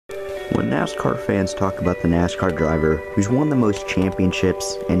When NASCAR fans talk about the NASCAR driver who's won the most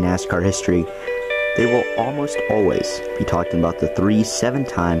championships in NASCAR history, they will almost always be talking about the three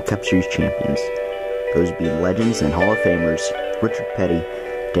seven-time Cup Series champions, those being legends and Hall of Famers Richard Petty,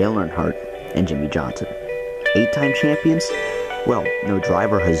 Dale Earnhardt, and Jimmy Johnson. 8-time champions? Well, no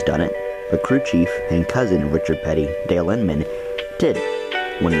driver has done it, but crew chief and cousin of Richard Petty, Dale Inman, did,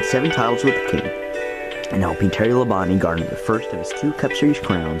 winning 7 titles with the King, and helping Terry Labonte garner the first of his 2 Cup Series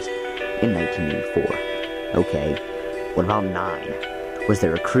crowns in 1984. Okay, what about 9? Was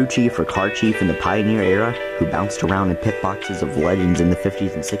there a crew chief or car chief in the Pioneer era who bounced around in pit boxes of legends in the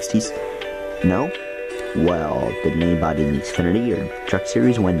 50s and 60s? No? Well, did anybody in the Xfinity or Truck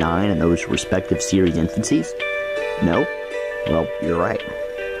Series win 9 in those respective series infancies? No? Well, you're right.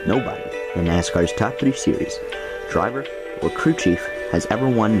 Nobody in NASCAR's top 3 series, driver or crew chief, has ever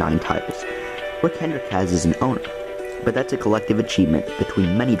won 9 titles. Rick Hendrick has as an owner, but that's a collective achievement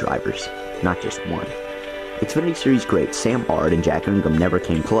between many drivers, not just one. Xfinity Series greats Sam Bard and Jack Ingham never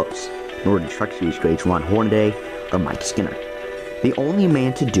came close, nor did Truck Series greats Ron Hornaday or Mike Skinner. The only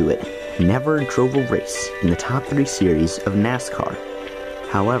man to do it never drove a race in the top 3 series of NASCAR.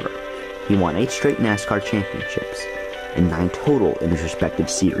 However, he won 8 straight NASCAR championships and 9 total in his respective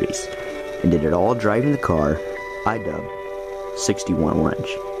series, and did it all driving the car I dubbed 61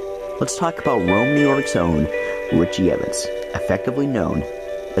 Orange. Let's talk about Rome, New York's own Richie Evans, effectively known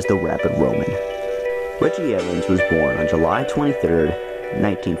as the Rapid Roman. Richie Evans was born on July 23,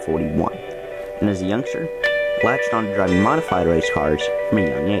 1941, and as a youngster, latched on to driving modified race cars from a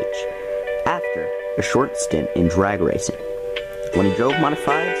young age, after a short stint in drag racing. When he drove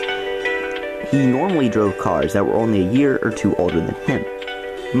modifieds, he normally drove cars that were only a year or 2 older than him,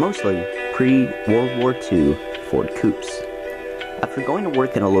 mostly pre-World War II Ford Coupes. After going to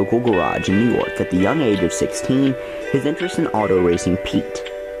work in a local garage in New York at the young age of 16, his interest in auto racing peaked.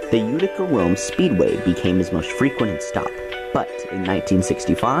 The Utica Rome Speedway became his most frequent stop, but in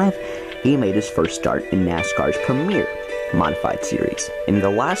 1965, he made his first start in NASCAR's premier modified series. In the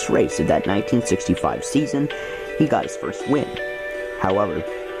last race of that 1965 season, he got his first win. However,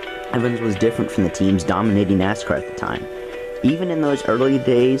 Evans was different from the teams dominating NASCAR at the time. Even in those early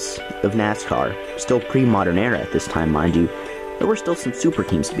days of NASCAR, still pre-modern era at this time, mind you, there were still some super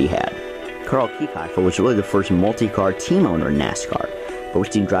teams to be had. Carl Kiekhaefer was really the first multi-car team owner in NASCAR,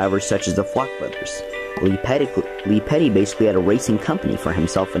 boasting drivers such as the Flock brothers. Lee Petty basically had a racing company for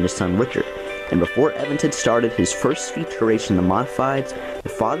himself and his son Richard, and before Evans had started his first feature race in the modifieds, the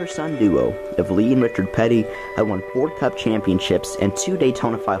father-son duo of Lee and Richard Petty had won 4 Cup championships and 2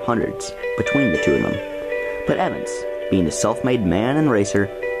 Daytona 500s between the two of them. But Evans, being a self-made man and racer,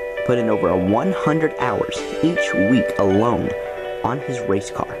 put in over 100 hours each week alone on his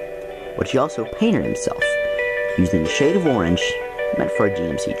race car, which he also painted himself, using the shade of orange meant for a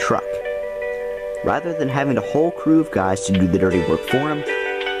GMC truck. Rather than having a whole crew of guys to do the dirty work for him,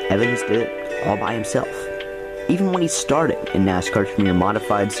 Evans did it all by himself. Even when he started in NASCAR's premier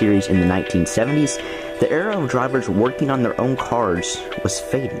modified series in the 1970s, the era of drivers working on their own cars was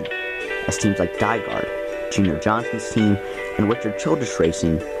fading, as teams like Dyegard, Junior Johnson's team, and Richard Childress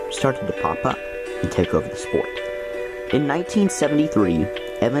Racing started to pop up and take over the sport. In 1973,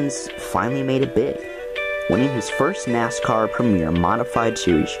 Evans finally made it big, winning his first NASCAR Premier Modified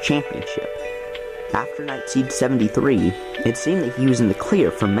Series championship. After night seed 73, it seemed that he was in the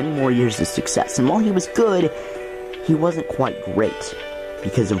clear for many more years of success, and while he was good, he wasn't quite great,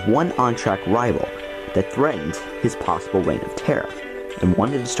 because of one on-track rival that threatened his possible reign of terror, and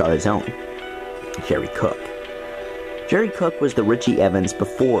wanted to start his own: Jerry Cook. Jerry Cook was the Richie Evans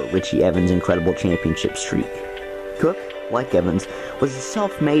before Richie Evans' incredible championship streak. Cook, like Evans, was a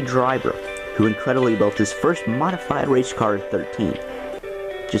self-made driver who incredibly built his first modified race car at 13.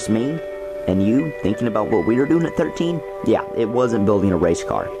 Just me and you thinking about what we were doing at 13? Yeah, it wasn't building a race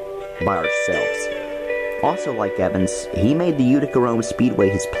car by ourselves. Also, like Evans, he made the Utica Rome Speedway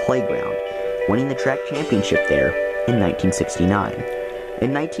his playground, winning the track championship there in 1969.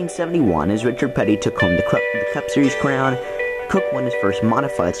 In 1971, as Richard Petty took home the Cup Series crown, Cook won his first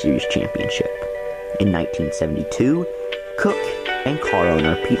Modified Series championship. In 1972, Cook and car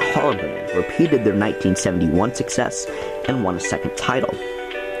owner Pete Hollebrand repeated their 1971 success and won a second title.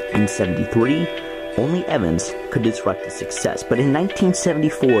 In 73, only Evans could disrupt the success, but in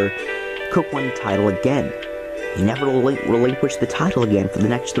 1974, Cook won the title again. He never relinquished the title again for the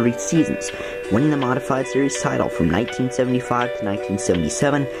next 3 seasons, winning the Modified Series title from 1975 to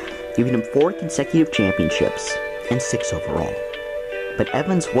 1977, giving him 4 consecutive championships and 6 overall. But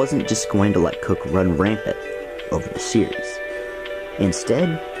Evans wasn't just going to let Cook run rampant over the series.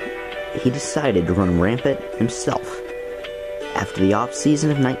 Instead, he decided to run rampant himself. After the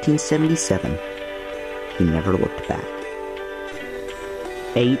off-season of 1977, he never looked back.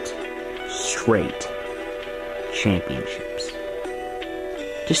 8 straight championships.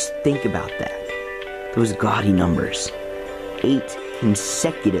 Just think about that. Those gaudy numbers. 8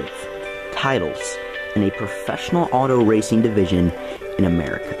 consecutive titles in a professional auto racing division in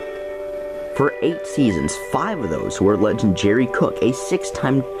America. For 8 seasons, 5 of those were legend Jerry Cook, a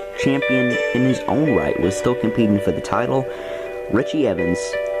 6-time champion in his own right, was still competing for the title. Richie Evans,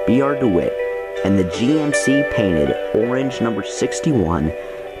 B.R. DeWitt, and the GMC painted orange number 61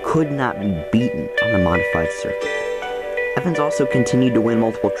 could not be beaten on the modified circuit. Evans also continued to win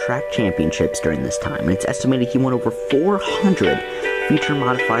multiple track championships during this time, and it's estimated he won over 400 feature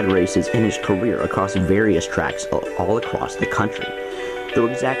modified races in his career across various tracks all across the country. Though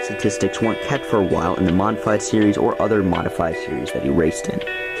exact statistics weren't kept for a while in the modified series or other modified series that he raced in.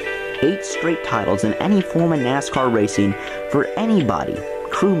 8 straight titles in any form of NASCAR racing for anybody,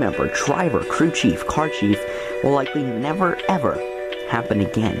 crew member, driver, crew chief, car chief, will likely never ever happen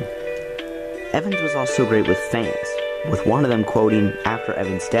again. Evans was also great with fans, with one of them quoting after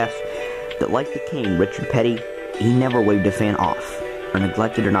Evans' death that like the King, Richard Petty, he never waved a fan off or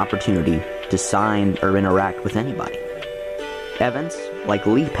neglected an opportunity to sign or interact with anybody. Evans, like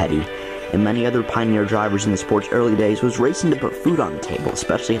Lee Petty and many other pioneer drivers in the sport's early days, was racing to put food on the table,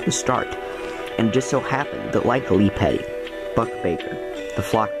 especially at the start. And it just so happened that like Lee Petty, Buck Baker, the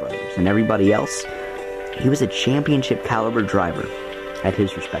Flock brothers, and everybody else, he was a championship caliber driver at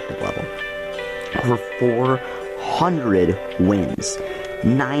his respective level. Over 400 wins,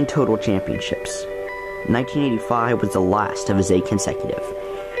 9 total championships. 1985 was the last of his 8 consecutive,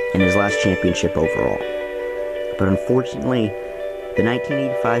 and his last championship overall. But unfortunately, the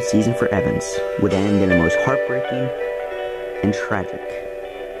 1985 season for Evans would end in the most heartbreaking and tragic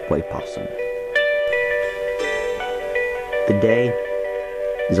way possible. The day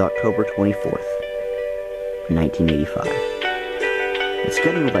is October 24th, 1985. It's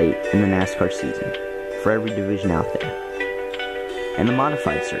getting late in the NASCAR season for every division out there, and the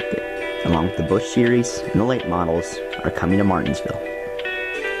modified circuit, along with the Busch Series and the late models, are coming to Martinsville.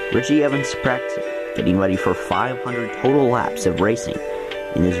 Richie Evans is practicing, getting ready for 500 total laps of racing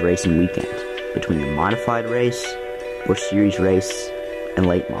in his racing weekend, between the modified race, Busch Series race, and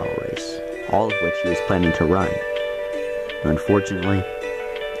late model race, all of which he was planning to run. Unfortunately,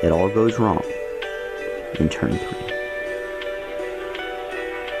 it all goes wrong in turn 3.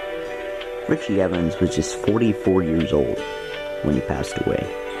 Richie Evans was just 44 years old when he passed away.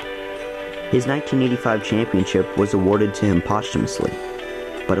 His 1985 championship was awarded to him posthumously,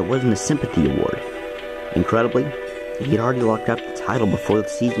 but it wasn't a sympathy award. Incredibly, he had already locked up the title before the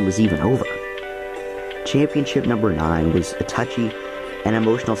season was even over. Championship number 9 was a touchy and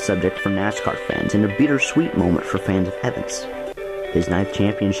emotional subject for NASCAR fans, and a bittersweet moment for fans of Evans. His 9th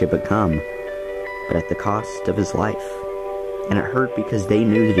championship had come, but at the cost of his life, and it hurt because they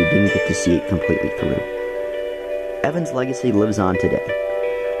knew that he didn't get to see it completely through. Evans' legacy lives on today,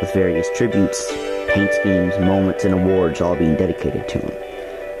 with various tributes, paint schemes, moments, and awards all being dedicated to him.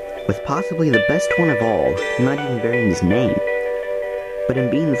 With possibly the best one of all, not even bearing his name, but in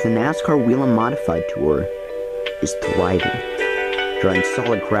being that the NASCAR Wheel and Modified Tour is thriving, drawing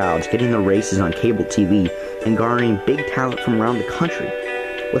solid crowds, getting the races on cable TV, and garnering big talent from around the country,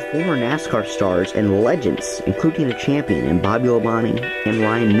 with former NASCAR stars and legends, including a champion in Bobby Labonte and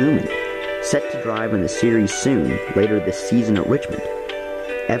Ryan Newman, set to drive in the series soon, later this season at Richmond.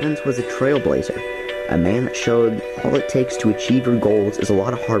 Evans was a trailblazer, a man that showed all it takes to achieve your goals is a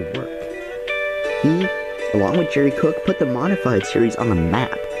lot of hard work. He, along with Jerry Cook, put the modified series on the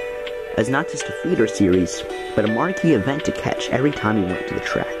map, as not just a feeder series, but a marquee event to catch every time he went to the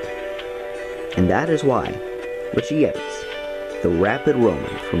track. And that is why Richie Evans, the Rapid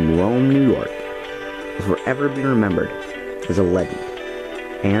Roman from Rome, New York, will forever be remembered as a legend,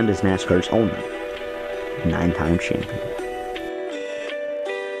 and as NASCAR's only 9-time champion.